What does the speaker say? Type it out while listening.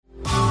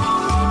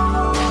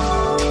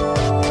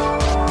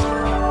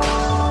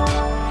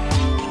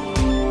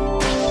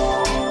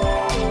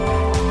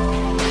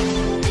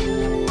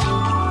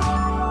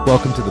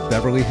Welcome to the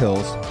Beverly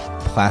Hills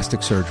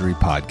Plastic Surgery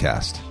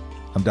Podcast.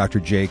 I'm Dr.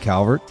 Jay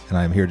Calvert, and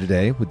I'm here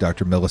today with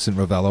Dr. Millicent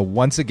Rovelo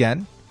once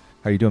again.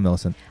 How are you doing,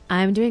 Millicent?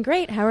 I'm doing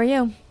great. How are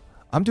you?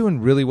 I'm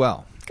doing really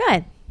well.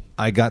 Good.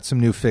 I got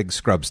some new fig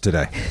scrubs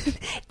today.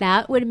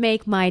 That would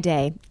make my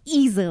day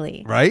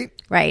easily. Right?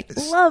 Right.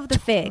 Love the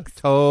figs.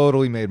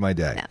 Totally made my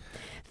day. Yeah.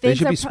 They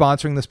should be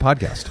sponsoring this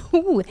podcast.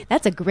 Ooh,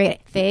 that's a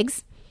great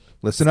figs.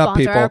 Listen up,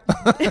 people.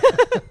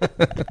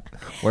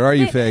 Where are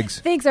you,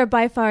 figs? Figs are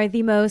by far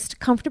the most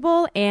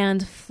comfortable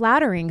and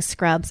flattering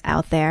scrubs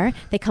out there.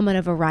 They come in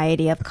a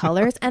variety of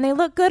colors, and they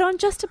look good on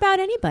just about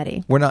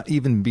anybody. We're not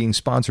even being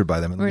sponsored by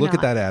them. Look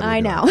at that ad. I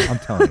know. I'm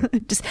telling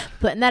you. Just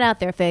putting that out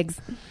there, figs.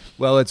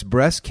 Well, it's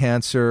Breast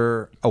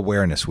Cancer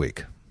Awareness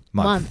Week.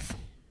 Month.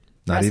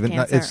 Not even.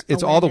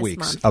 It's all the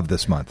weeks of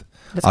this month.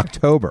 That's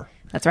October.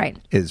 Correct. That's right.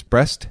 Is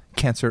Breast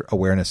Cancer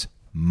Awareness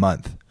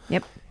Month.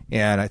 Yep.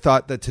 And I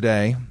thought that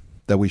today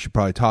that we should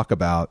probably talk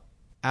about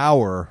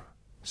our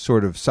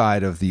sort of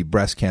side of the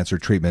breast cancer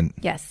treatment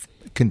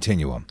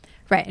continuum.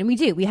 Right. And we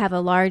do. We have a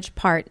large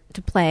part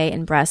to play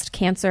in breast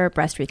cancer,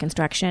 breast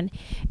reconstruction.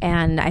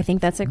 And I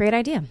think that's a great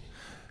idea.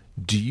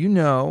 Do you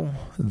know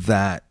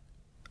that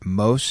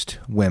most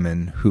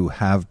women who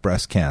have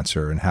breast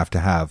cancer and have to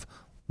have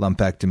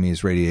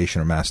lumpectomies,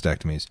 radiation, or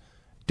mastectomies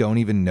don't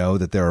even know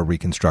that there are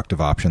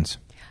reconstructive options?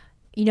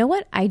 You know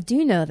what? I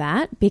do know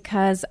that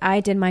because I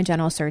did my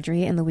general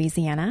surgery in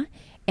Louisiana,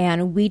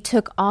 and we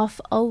took off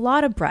a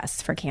lot of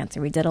breasts for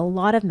cancer. We did a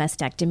lot of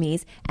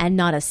mastectomies, and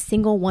not a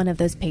single one of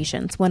those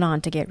patients went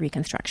on to get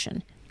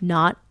reconstruction.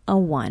 Not a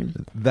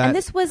one. And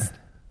this was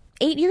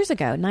 9 years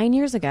ago.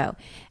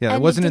 Yeah, and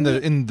it wasn't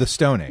in the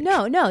Stone Age.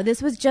 No,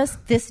 this was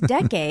just this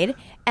decade.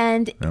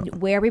 And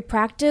where we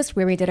practiced,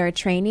 where we did our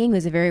training,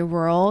 was a very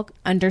rural,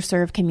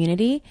 underserved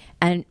community,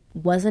 and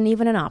wasn't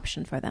even an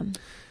option for them.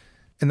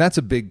 And that's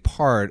a big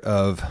part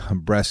of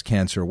breast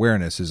cancer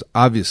awareness is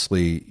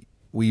obviously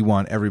we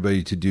want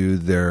everybody to do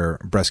their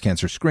breast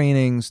cancer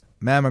screenings,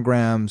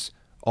 mammograms,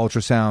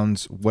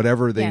 ultrasounds,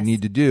 whatever they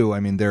need to do. I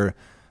mean, there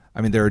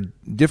are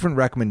different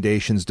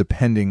recommendations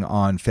depending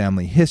on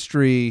family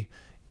history.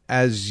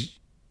 As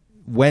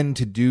when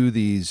to do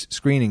these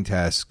screening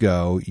tests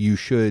go, you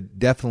should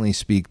definitely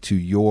speak to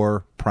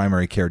your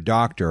primary care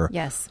doctor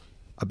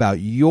about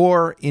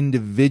your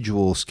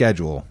individual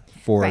schedule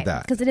for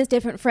that. Because it is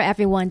different for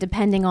everyone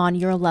depending on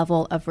your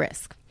level of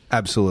risk.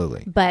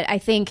 Absolutely. But I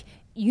think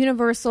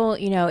universal,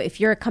 if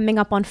you're coming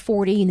up on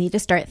 40, you need to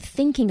start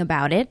thinking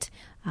about it.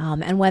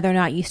 And whether or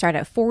not you start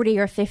at 40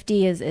 or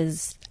 50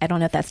 is I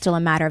don't know if that's still a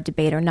matter of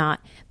debate or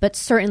not. But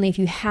certainly if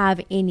you have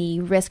any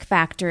risk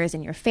factors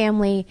in your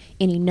family,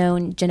 any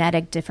known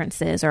genetic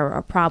differences or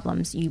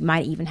problems, you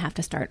might even have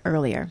to start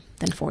earlier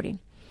than 40.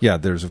 Yeah,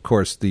 there's, of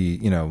course,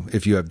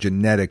 if you have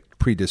genetic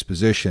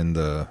predisposition,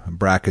 the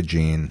BRCA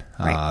gene,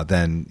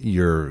 then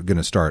you're going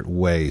to start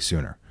way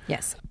sooner.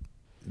 Yes.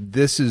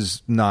 This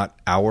is not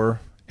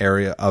our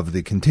area of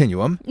the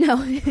continuum.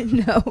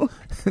 No.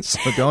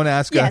 So don't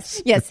ask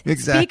us. Yes.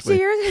 Exactly.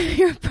 Speak to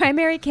your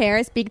primary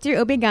care, speak to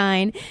your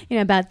OB-GYN,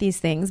 about these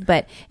things,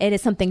 but it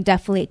is something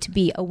definitely to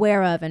be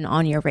aware of and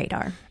on your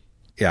radar.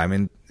 Yeah, I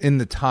mean, in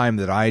the time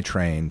that I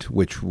trained,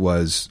 which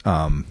was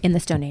in the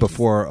Stone Age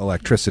before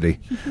electricity,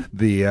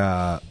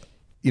 the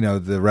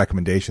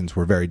recommendations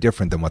were very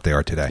different than what they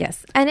are today.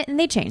 Yes, and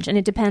they change, and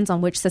it depends on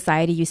which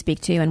society you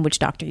speak to and which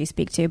doctor you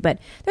speak to. But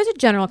there's a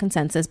general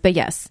consensus. But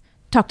yes,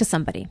 talk to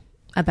somebody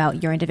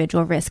about your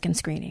individual risk and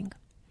screening.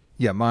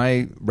 Yeah,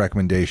 my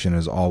recommendation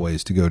is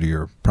always to go to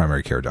your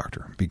primary care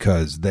doctor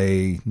because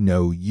they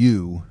know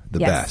you the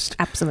best.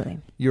 Absolutely.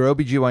 Your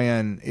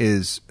OB-GYN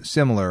is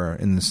similar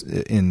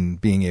in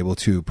being able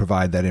to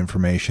provide that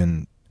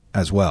information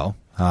as well.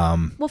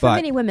 For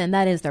many women,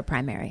 that is their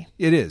primary.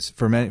 It is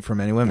for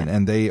many women,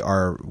 and they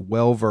are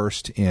well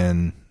versed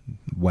in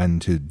when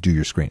to do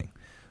your screening.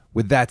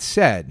 With that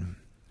said,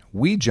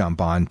 we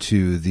jump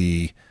onto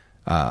the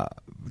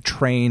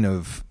train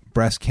of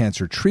breast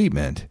cancer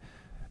treatment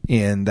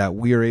in that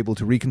we are able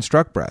to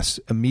reconstruct breasts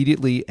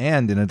immediately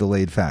and in a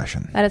delayed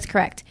fashion. That is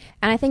correct.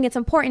 And I think it's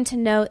important to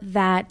note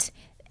that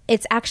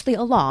it's actually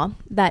a law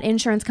that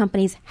insurance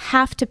companies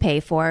have to pay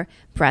for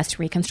breast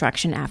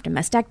reconstruction after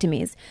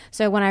mastectomies.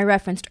 So when I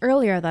referenced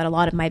earlier that a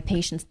lot of my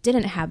patients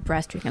didn't have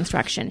breast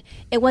reconstruction,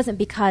 it wasn't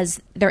because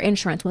their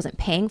insurance wasn't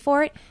paying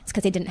for it. It's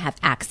because they didn't have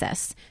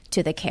access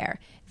to the care.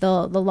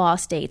 The law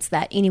states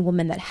that any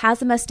woman that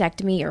has a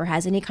mastectomy or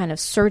has any kind of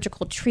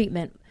surgical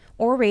treatment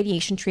or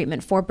radiation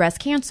treatment for breast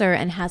cancer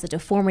and has a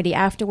deformity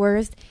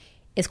afterwards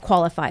is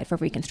qualified for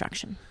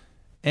reconstruction.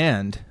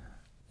 And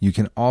you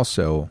can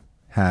also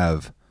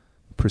have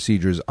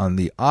procedures on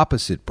the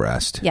opposite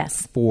breast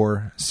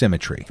for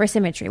symmetry. For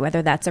symmetry,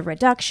 whether that's a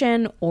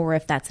reduction or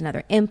if that's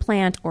another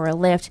implant or a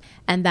lift,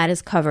 and that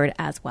is covered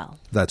as well.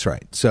 That's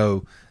right.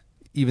 So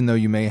even though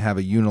you may have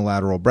a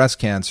unilateral breast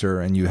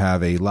cancer and you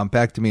have a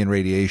lumpectomy and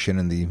radiation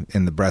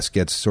and the breast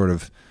gets sort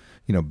of,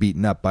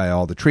 beaten up by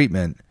all the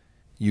treatment,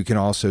 you can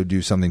also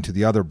do something to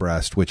the other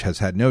breast, which has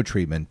had no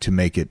treatment, to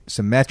make it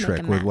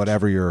symmetric with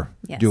whatever you're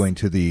doing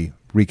to the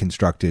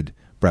reconstructed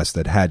breast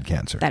that had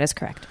cancer. That is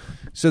correct.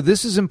 So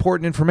this is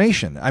important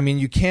information. I mean,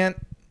 you can't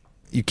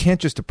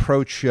just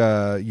approach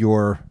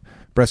your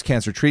breast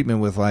cancer treatment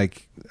with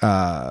like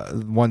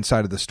one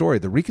side of the story.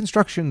 The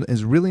reconstruction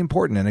is really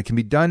important, and it can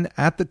be done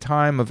at the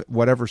time of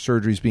whatever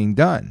surgery is being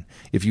done.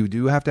 If you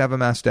do have to have a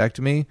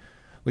mastectomy,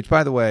 which,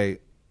 by the way,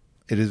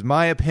 it is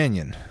my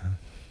opinion,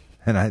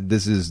 and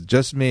this is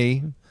just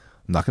me.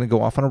 I'm not going to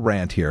go off on a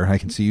rant here. I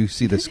can see you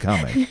see this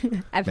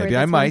coming. I've Maybe heard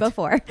I this might. one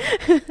before.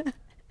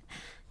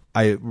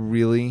 I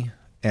really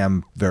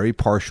am very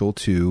partial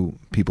to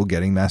people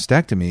getting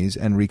mastectomies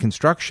and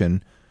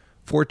reconstruction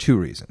for two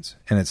reasons.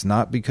 And it's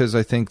not because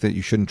I think that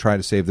you shouldn't try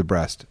to save the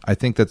breast. I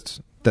think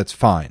that's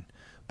fine.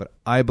 But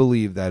I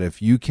believe that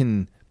if you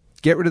can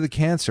get rid of the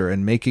cancer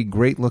and make a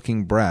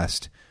great-looking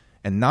breast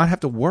and not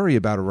have to worry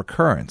about a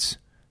recurrence,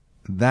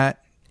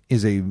 that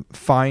is a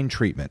fine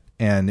treatment.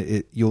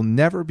 And you'll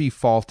never be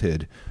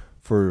faulted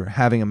for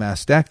having a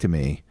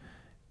mastectomy.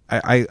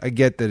 I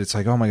get that it's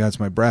like, oh my God, it's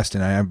my breast.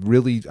 And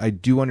I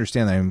do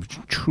understand that. I'm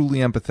truly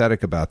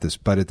empathetic about this.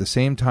 But at the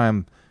same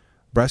time,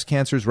 breast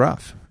cancer is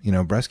rough.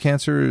 Breast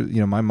cancer,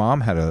 my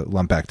mom had a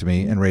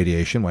lumpectomy and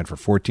radiation, went for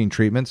 14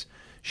 treatments.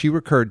 She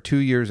recurred 2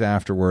 years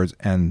afterwards,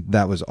 and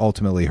that was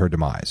ultimately her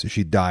demise.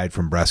 She died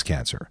from breast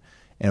cancer.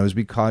 And it was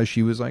because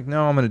she was like,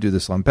 no, I'm going to do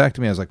this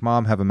lumpectomy. I was like,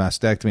 Mom, have a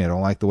mastectomy. I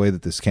don't like the way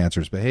that this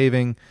cancer is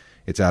behaving.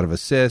 It's out of a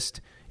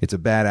cyst. It's a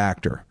bad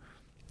actor.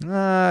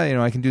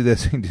 I can do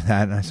this, I can do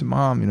that. And I said,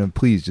 Mom,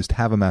 please just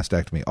have a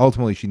mastectomy.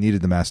 Ultimately, she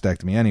needed the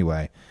mastectomy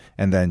anyway,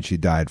 and then she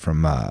died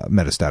from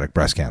metastatic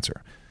breast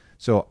cancer.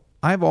 So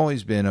I've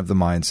always been of the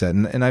mindset,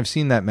 and I've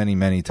seen that many,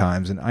 many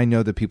times, and I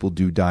know that people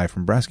do die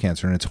from breast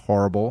cancer, and it's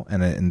horrible,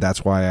 and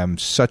that's why I'm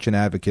such an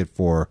advocate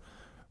for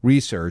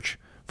research,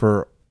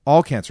 for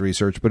all cancer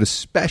research, but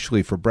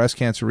especially for breast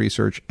cancer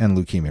research and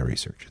leukemia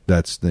research.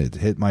 It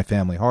hit my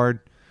family hard.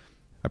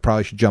 I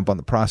probably should jump on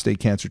the prostate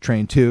cancer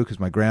train too, because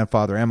my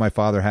grandfather and my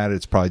father had it.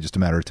 It's probably just a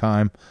matter of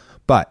time.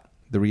 But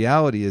the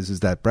reality is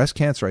that breast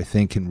cancer, I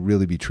think, can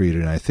really be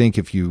treated. And I think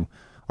if you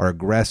are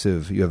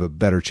aggressive, you have a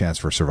better chance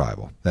for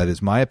survival. That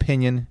is my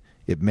opinion.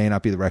 It may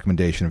not be the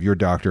recommendation of your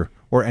doctor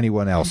or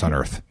anyone else on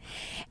earth.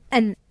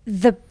 And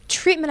the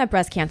treatment of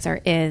breast cancer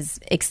is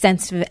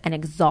extensive and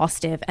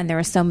exhaustive, and there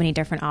are so many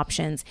different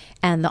options.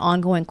 And the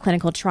ongoing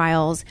clinical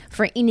trials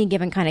for any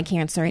given kind of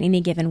cancer in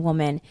any given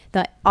woman,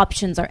 the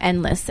options are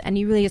endless. And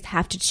you really just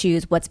have to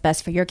choose what's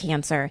best for your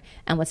cancer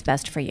and what's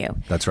best for you.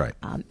 That's right.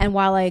 And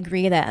while I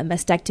agree that a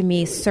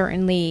mastectomy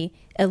certainly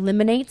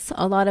eliminates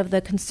a lot of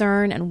the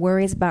concern and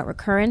worries about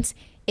recurrence,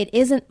 it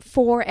isn't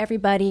for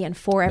everybody and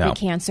for every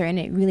cancer, and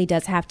it really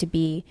does have to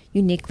be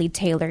uniquely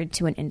tailored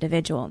to an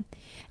individual.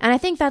 And I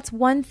think that's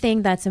one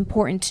thing that's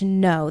important to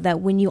know,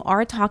 that when you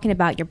are talking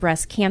about your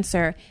breast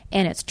cancer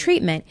and its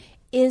treatment,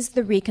 is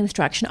the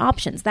reconstruction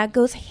options. That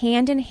goes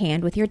hand in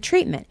hand with your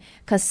treatment,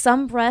 because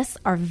some breasts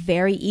are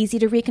very easy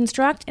to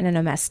reconstruct, and in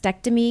a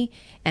mastectomy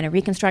and a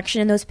reconstruction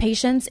in those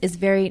patients is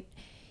very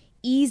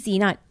easy,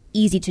 not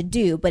easy to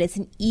do, but it's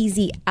an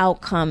easy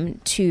outcome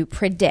to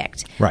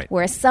predict. Right.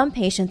 Whereas some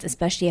patients,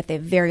 especially if they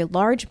have very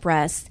large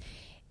breasts,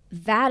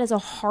 that is a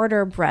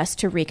harder breast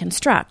to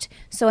reconstruct.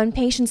 So in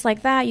patients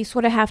like that, you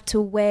sort of have to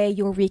weigh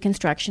your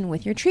reconstruction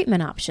with your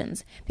treatment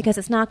options, because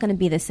it's not going to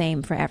be the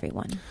same for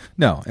everyone.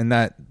 No, and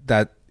that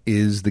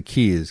is the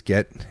key, is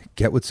get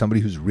with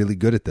somebody who's really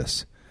good at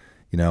this.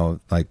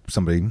 Like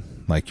somebody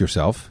like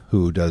yourself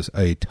who does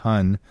a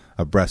ton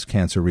of breast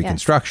cancer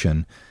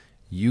reconstruction. Yes.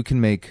 You can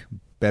make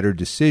better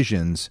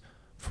decisions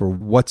for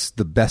what's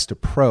the best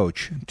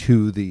approach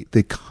to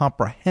the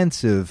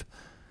comprehensive.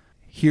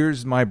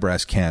 Here's my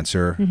breast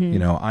cancer.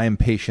 Mm-hmm. I am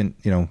patient,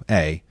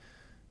 A.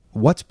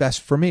 What's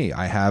best for me?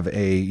 I have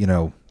a,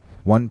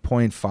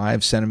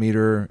 1.5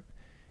 centimeter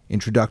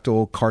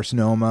intraductal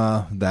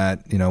carcinoma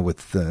that,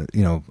 with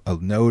a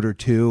node or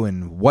two,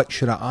 and what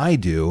should I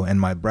do? And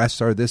my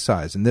breasts are this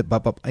size, and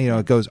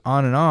it goes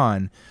on and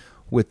on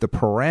with the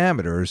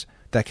parameters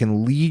that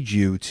can lead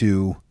you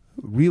to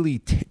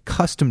really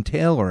custom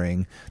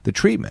tailoring the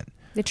treatment.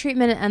 The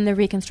treatment and the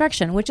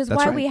reconstruction, which is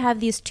why we have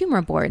these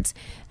tumor boards.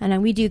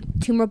 And we do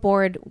tumor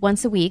board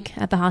once a week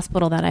at the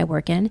hospital that I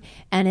work in.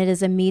 And it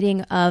is a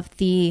meeting of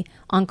the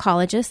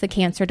oncologists, the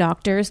cancer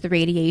doctors, the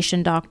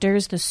radiation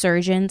doctors, the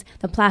surgeons,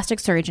 the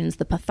plastic surgeons,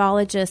 the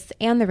pathologists,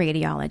 and the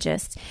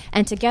radiologists.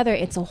 And together,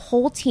 it's a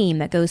whole team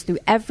that goes through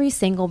every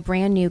single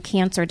brand new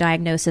cancer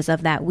diagnosis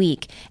of that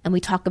week. And we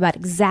talk about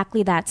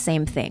exactly that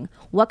same thing.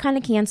 What kind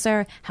of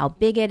cancer, how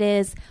big it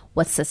is,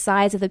 what's the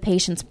size of the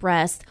patient's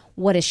breast,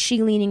 what is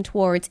she leaning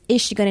towards?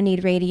 Is she going to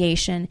need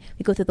radiation?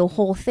 We go through the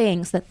whole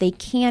thing so that they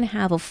can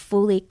have a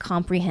fully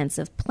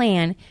comprehensive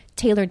plan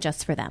tailored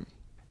just for them.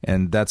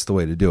 And that's the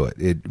way to do it.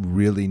 It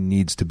really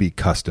needs to be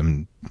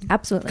custom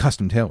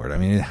tailored. I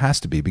mean, it has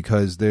to be,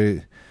 because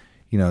this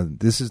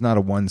is not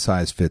a one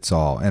size fits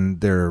all.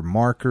 And there are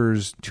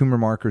markers, tumor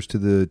markers to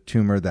the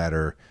tumor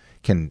that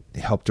can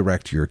help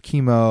direct your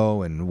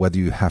chemo, and whether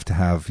you have to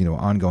have,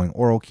 ongoing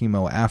oral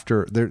chemo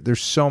after.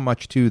 There's so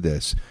much to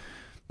this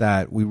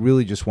that we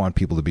really just want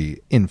people to be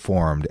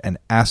informed and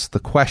ask the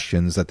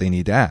questions that they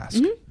need to ask.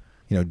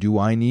 Mm-hmm. do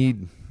I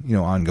need,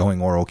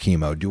 ongoing oral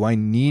chemo? Do I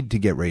need to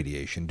get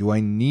radiation? Do I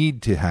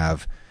need to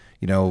have,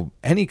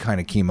 any kind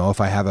of chemo if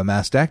I have a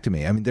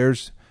mastectomy? I mean,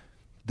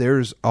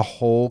 there's a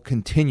whole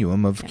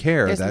continuum of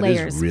care There's that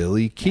layers. is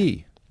really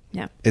key.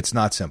 Yeah. It's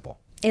not simple.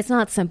 It's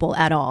not simple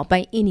at all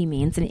by any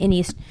means, in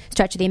any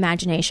stretch of the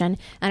imagination.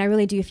 And I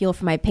really do feel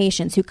for my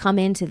patients who come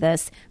into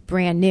this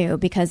brand new,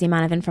 because the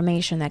amount of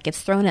information that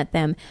gets thrown at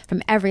them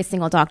from every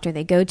single doctor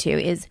they go to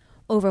is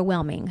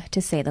overwhelming,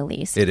 to say the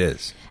least. It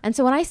is. And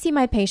so when I see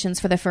my patients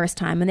for the first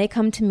time, when they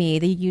come to me,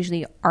 they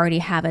usually already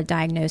have a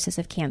diagnosis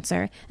of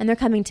cancer, and they're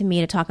coming to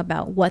me to talk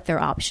about what their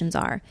options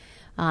are.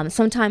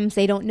 Sometimes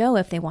they don't know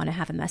if they want to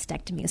have a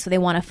mastectomy, so they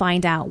want to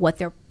find out what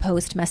their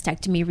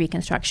post-mastectomy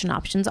reconstruction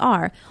options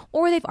are.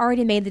 Or they've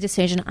already made the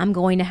decision, I'm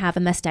going to have a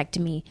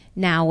mastectomy,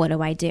 now what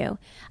do I do?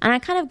 And I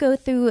kind of go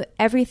through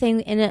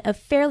everything in a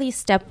fairly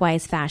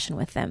stepwise fashion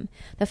with them.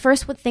 The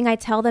first thing I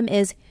tell them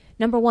is,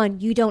 number one,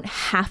 you don't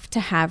have to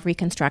have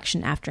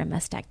reconstruction after a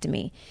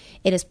mastectomy.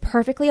 It is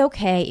perfectly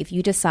okay if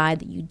you decide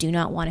that you do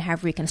not want to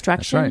have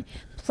reconstruction. That's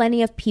right.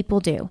 Plenty of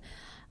people do.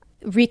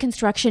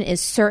 Reconstruction is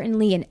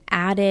certainly an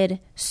added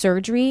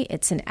surgery.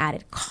 It's an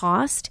added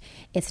cost.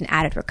 It's an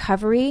added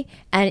recovery,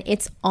 and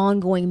it's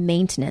ongoing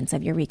maintenance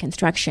of your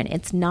reconstruction.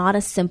 It's not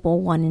a simple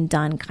one and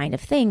done kind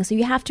of thing. So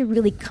you have to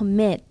really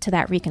commit to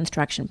that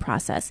reconstruction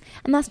process,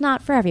 and that's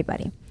not for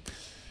everybody.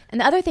 And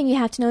the other thing you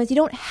have to know is you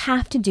don't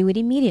have to do it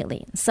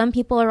immediately. Some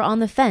people are on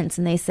the fence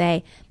and they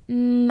say,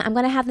 I'm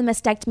going to have the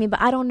mastectomy, but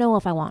I don't know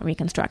if I want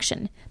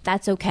reconstruction.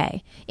 That's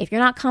okay. If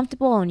you're not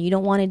comfortable and you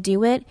don't want to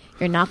do it,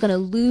 you're not going to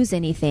lose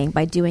anything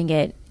by doing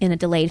it in a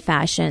delayed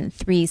fashion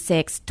 3,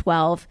 6,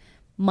 12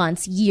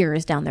 months,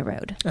 years down the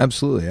road.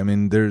 Absolutely. I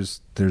mean,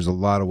 there's a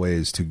lot of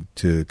ways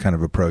to kind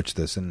of approach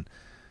this. And,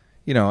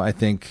 I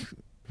think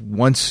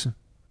once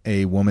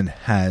a woman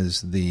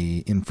has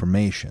the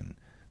information,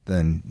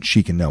 then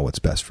she can know what's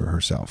best for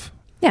herself.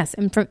 Yes,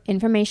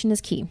 information is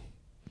key.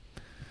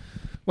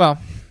 Well,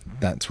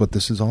 that's what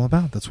this is all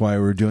about. That's why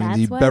we're doing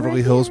the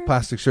Beverly Hills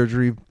Plastic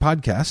Surgery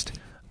podcast.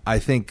 I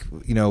think,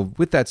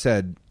 with that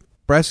said,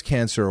 Breast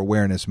Cancer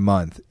Awareness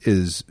Month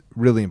is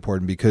really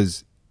important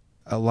because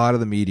a lot of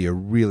the media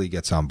really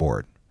gets on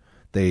board.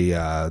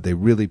 They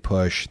really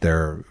push.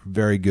 They're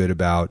very good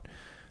about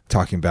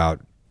talking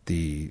about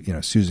the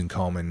Susan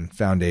Komen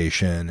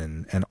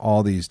Foundation and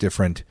all these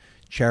different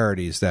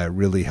charities that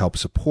really help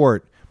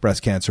support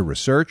breast cancer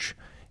research.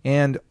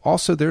 And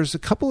also there's a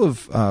couple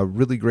of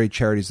really great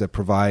charities that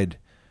provide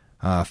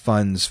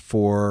funds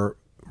for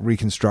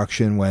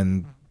reconstruction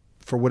when,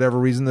 for whatever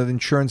reason, the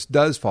insurance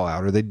does fall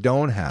out or they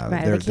don't have.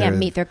 Right, they can't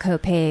meet their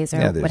co-pays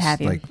or what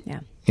have you.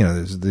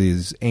 There's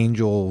these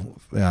angel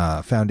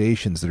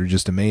foundations that are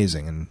just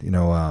amazing.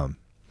 And,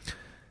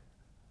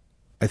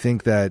 I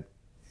think that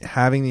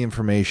having the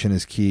information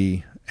is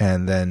key,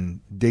 and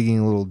then digging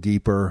a little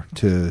deeper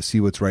to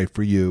see what's right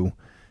for you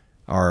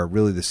are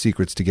really the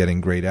secrets to getting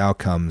great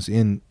outcomes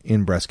in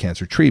breast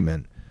cancer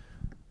treatment.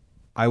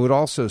 I would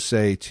also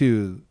say,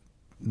 too,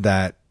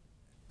 that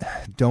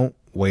don't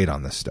wait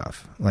on this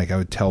stuff. Like, I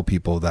would tell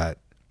people that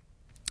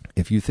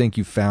if you think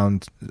you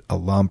found a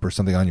lump or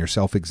something on your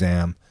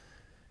self-exam,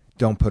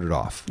 don't put it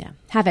off. Yeah,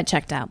 have it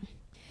checked out.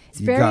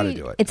 You got to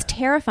do it. It's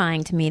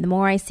terrifying to me. The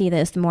more I see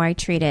this, the more I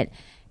treat it,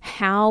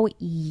 how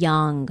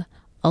young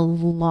a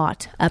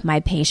lot of my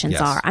patients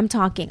are. I'm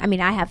talking,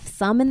 I have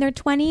some in their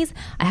 20s,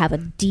 I have a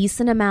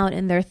decent amount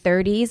in their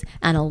 30s,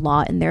 and a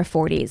lot in their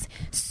 40s.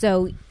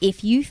 So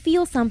if you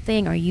feel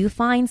something or you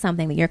find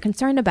something that you're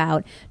concerned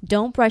about,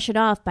 don't brush it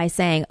off by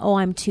saying, oh,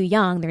 I'm too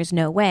young, there's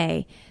no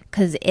way.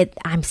 Because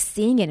I'm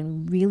seeing it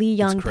in really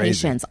young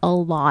patients a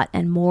lot,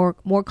 and more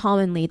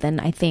commonly than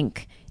I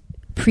think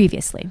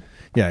previously.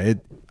 Yeah,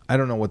 I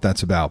don't know what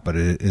that's about, but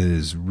it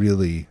is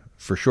really,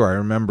 for sure. I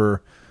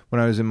remember when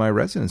I was in my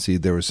residency,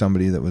 there was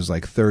somebody that was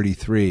like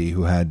 33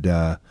 who had,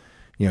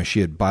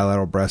 she had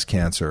bilateral breast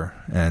cancer.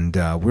 And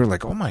we were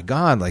like, oh my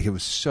God, like it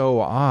was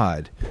so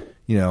odd,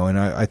 and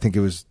I think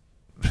it was,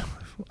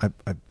 I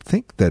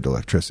think that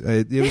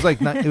electricity, it was like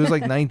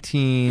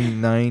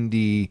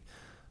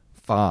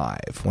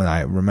 1995 when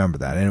I remember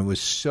that. And it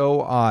was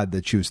so odd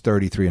that she was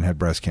 33 and had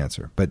breast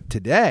cancer. But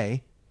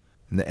today,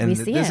 and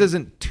this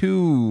isn't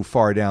too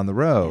far down the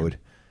road.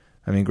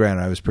 Yeah.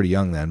 Granted, I was pretty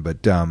young then,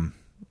 but,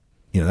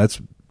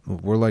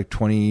 we're like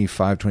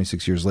 25,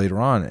 26 years later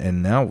on,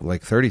 and now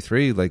like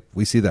 33, like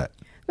we see that.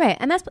 Right,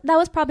 and that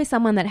was probably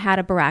someone that had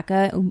a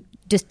BRCA who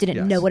just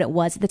didn't know what it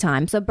was at the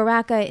time. So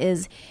BRCA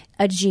is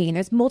a gene.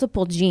 There's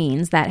multiple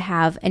genes that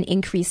have an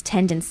increased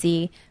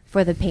tendency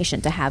for the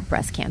patient to have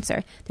breast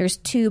cancer. There's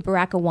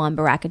BRCA1,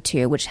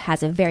 BRCA2, which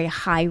has a very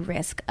high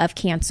risk of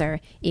cancer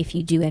if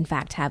you do in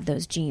fact have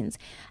those genes.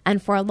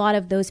 And for a lot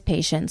of those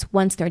patients,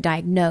 once they're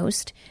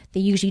diagnosed, they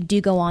usually do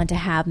go on to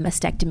have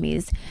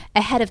mastectomies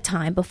ahead of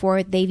time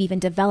before they've even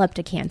developed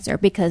a cancer,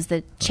 because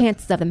the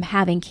chances of them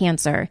having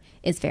cancer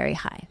is very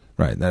high.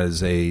 Right. That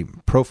is a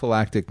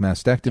prophylactic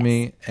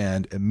mastectomy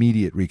and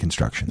immediate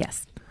reconstruction.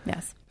 Yes.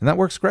 And that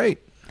works great.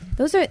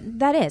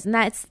 And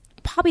that's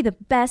probably the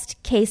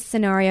best case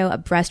scenario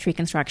of breast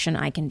reconstruction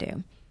I can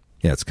do.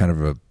 Yeah, it's kind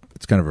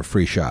of a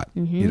free shot.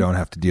 Mm-hmm. You don't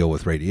have to deal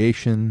with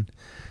radiation.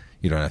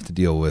 You don't have to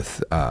deal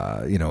with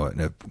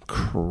a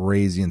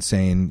crazy,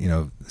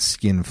 insane,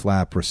 skin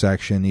flap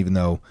resection. Even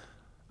though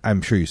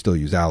I'm sure you still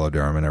use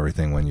alloderm and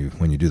everything when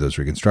you do those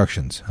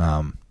reconstructions.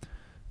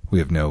 We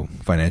have no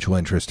financial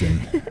interest in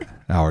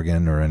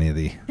Allergan or any of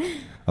the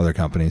other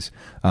companies.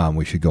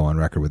 We should go on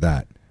record with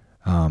that.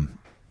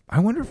 I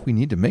wonder if we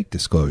need to make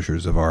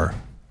disclosures of our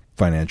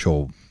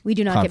financial We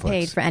do not conflicts. get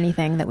paid for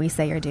anything that we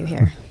say or do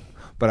here.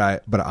 But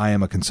I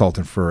am a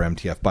consultant for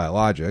MTF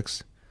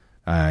Biologics.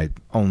 I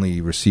only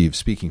receive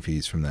speaking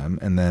fees from them,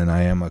 and then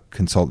I am a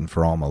consultant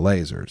for Alma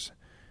Lasers,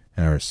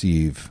 and I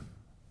receive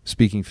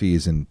speaking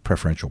fees and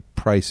preferential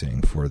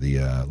pricing for the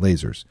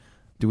lasers.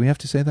 Do we have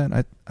to say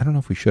that? I don't know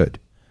if we should.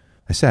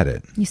 I said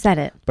it. You said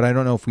it. But I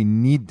don't know if we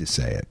need to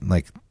say it.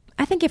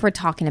 I think if we're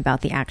talking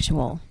about the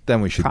actual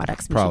then we should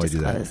products, probably we should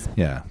do that.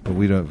 Yeah, but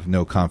we don't have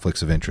no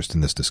conflicts of interest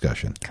in this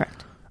discussion.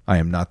 Correct. I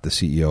am not the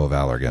CEO of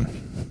Allergan.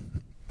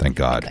 Thank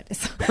God.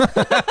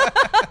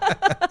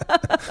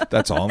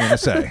 That's all I'm going to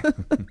say.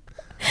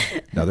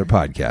 Another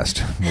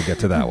podcast. We'll get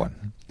to that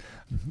one.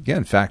 Yeah,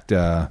 in fact,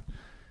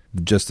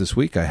 just this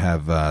week I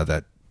have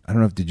that. I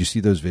don't know. Did you see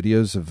those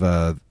videos of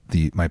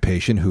my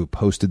patient who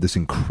posted this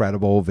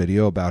incredible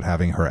video about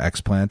having her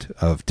explant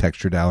of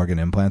textured Allergan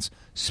implants?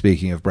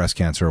 Speaking of breast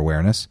cancer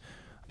awareness,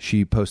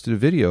 she posted a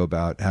video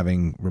about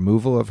having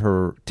removal of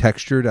her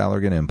textured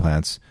Allergan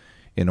implants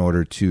in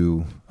order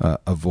to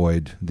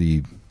avoid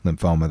the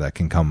lymphoma that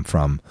can come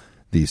from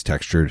these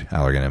textured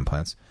Allergan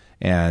implants.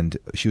 And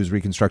she was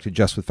reconstructed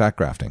just with fat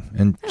grafting,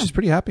 and she's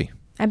pretty happy.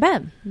 I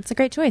bet. It's a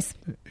great choice.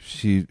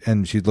 She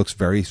looks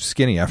very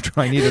skinny after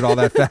I needed all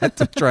that fat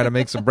to try to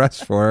make some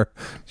breasts for her.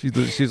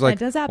 She's like,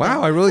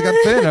 wow, I really got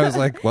thin. I was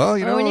like, well,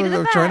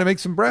 I'm trying to make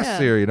some breasts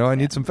here. I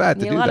need some fat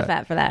to do that. You need a lot of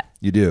fat for that.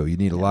 You do. You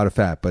need a lot of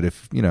fat. But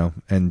if,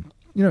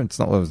 it's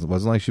not, it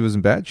wasn't like she was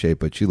in bad shape,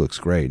 but she looks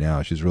great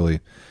now. She's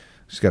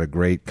got a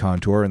great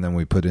contour, and then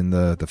we put in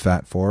the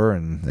fat for her,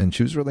 and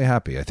she was really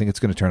happy. I think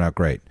it's going to turn out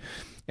great.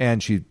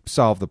 And she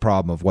solved the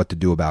problem of what to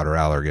do about her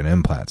Allergan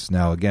implants.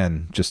 Now,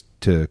 again, just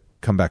to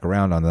come back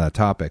around on that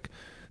topic,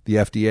 the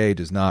FDA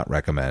does not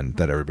recommend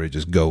that everybody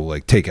just go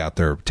take out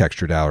their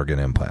textured Allergan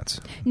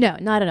implants. No,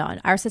 not at all.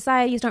 Our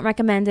societies don't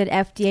recommend it.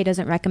 FDA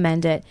doesn't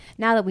recommend it.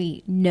 Now that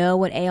we know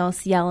what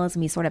ALCL is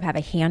and we sort of have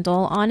a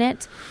handle on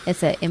it,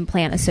 it's an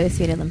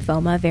implant-associated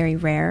lymphoma, very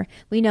rare.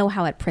 We know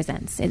how it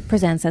presents. It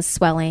presents as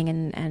swelling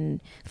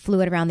and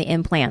fluid around the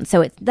implant.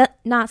 So it's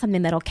not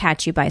something that'll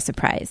catch you by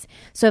surprise.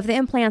 So if the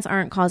implants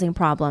aren't causing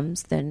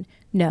problems, then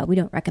no, we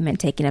don't recommend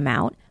taking them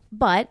out.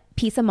 But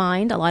peace of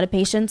mind, a lot of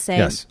patients say,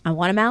 yes, I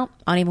want them out.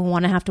 I don't even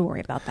want to have to worry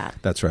about that.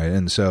 That's right.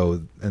 And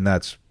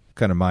that's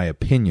kind of my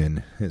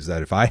opinion, is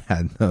that if I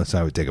had those,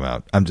 I would take them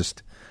out.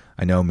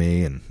 I know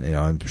me, and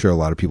I'm sure a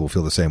lot of people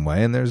feel the same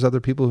way. And there's other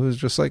people who's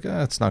just like,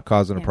 it's not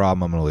causing a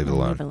problem. I'm going to leave it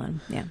alone. Leave it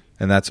alone. Yeah.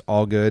 And that's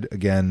all good.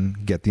 Again,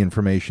 get the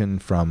information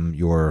from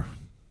your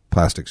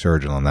plastic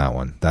surgeon on that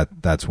one.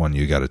 That's one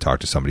you got to talk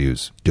to somebody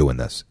who's doing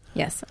this.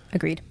 Yes,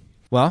 agreed.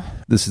 Well,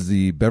 this is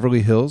the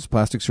Beverly Hills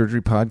Plastic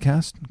Surgery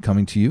Podcast,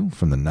 coming to you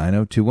from the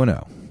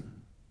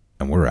 90210.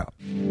 And we're out.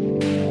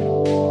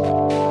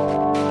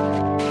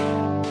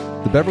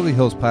 The Beverly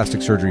Hills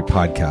Plastic Surgery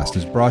Podcast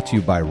is brought to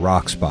you by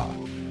Rock Spa.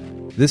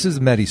 This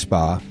is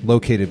Medi-Spa,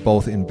 located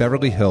both in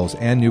Beverly Hills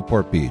and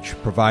Newport Beach,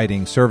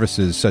 providing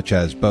services such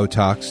as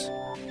Botox,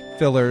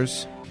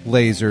 fillers,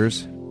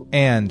 lasers,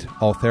 and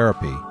all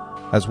therapy,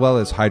 as well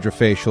as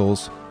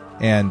hydrofacials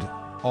and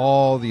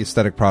all the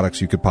aesthetic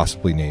products you could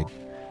possibly need.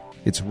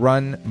 It's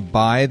run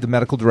by the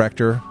medical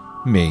director,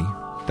 me,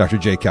 Dr.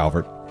 J.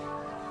 Calvert.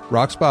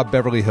 Rock Spa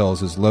Beverly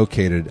Hills is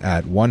located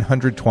at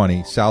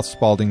 120 South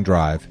Spalding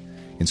Drive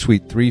in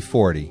Suite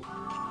 340,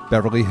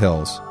 Beverly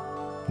Hills,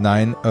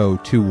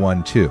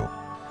 90212.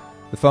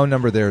 The phone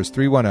number there is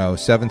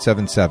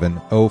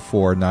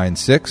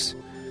 310-777-0496.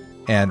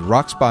 And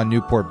Rock Spa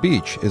Newport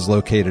Beach is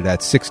located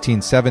at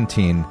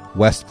 1617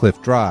 West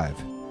Cliff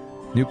Drive,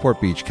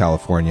 Newport Beach,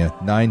 California,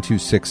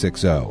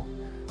 92660.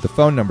 The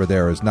phone number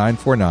there is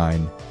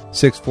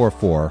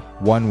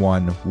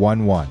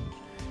 949-644-1111.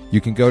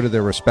 You can go to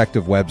their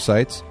respective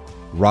websites,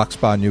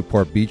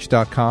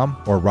 rockspanewportbeach.com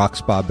or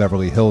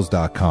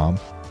rockspabeverlyhills.com.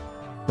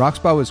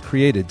 Rockspa was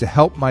created to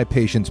help my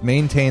patients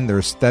maintain their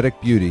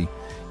aesthetic beauty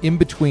in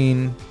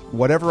between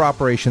whatever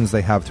operations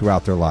they have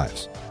throughout their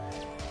lives.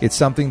 It's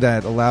something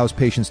that allows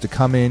patients to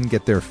come in,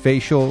 get their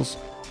facials,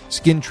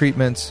 skin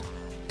treatments,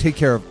 take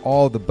care of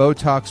all the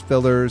Botox,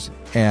 fillers,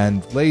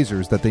 and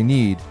lasers that they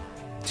need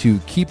to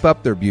keep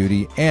up their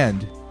beauty.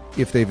 And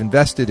if they've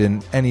invested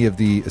in any of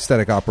the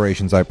aesthetic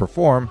operations I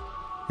perform,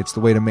 it's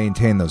the way to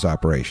maintain those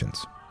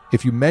operations.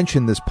 If you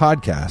mention this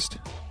podcast,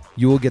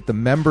 you will get the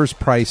members'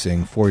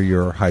 pricing for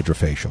your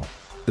hydrofacial.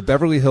 The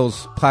Beverly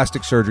Hills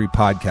Plastic Surgery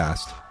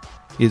Podcast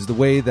is the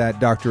way that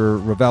Dr.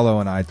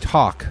 Rovelo and I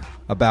talk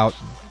about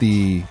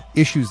the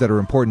issues that are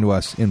important to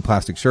us in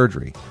plastic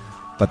surgery.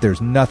 But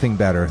there's nothing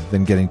better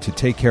than getting to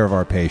take care of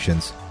our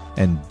patients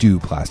and do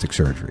plastic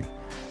surgery.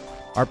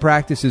 Our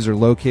practices are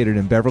located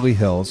in Beverly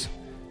Hills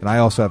and I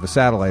also have a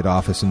satellite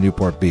office in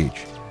Newport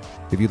Beach.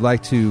 If you'd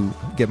like to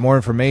get more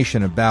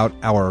information about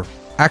our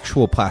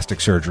actual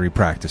plastic surgery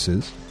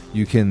practices,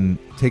 you can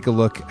take a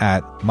look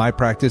at my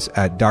practice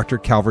at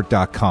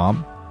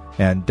drcalvert.com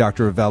and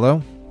Dr.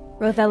 Rovelo.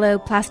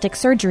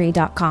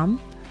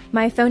 RoveloPlasticSurgery.com.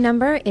 My phone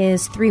number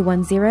is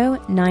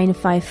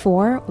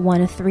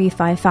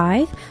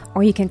 310-954-1355,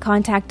 or you can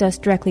contact us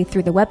directly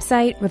through the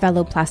website,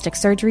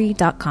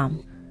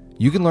 RoveloPlasticSurgery.com.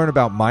 You can learn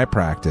about my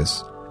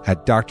practice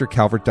at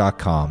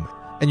drcalvert.com,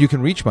 and you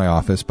can reach my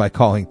office by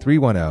calling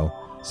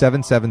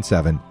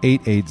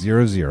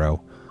 310-777-8800,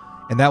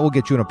 and that will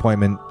get you an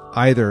appointment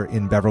either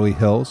in Beverly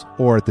Hills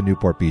or at the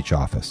Newport Beach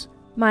office.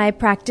 My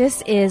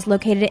practice is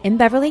located in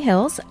Beverly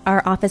Hills.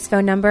 Our office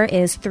phone number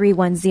is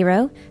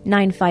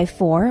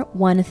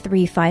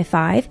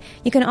 310-954-1355.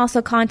 You can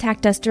also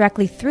contact us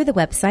directly through the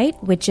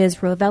website, which is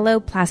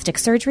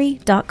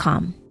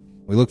RoveloPlasticSurgery.com.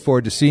 We look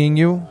forward to seeing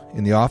you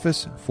in the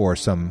office for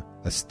some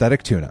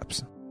aesthetic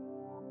tune-ups.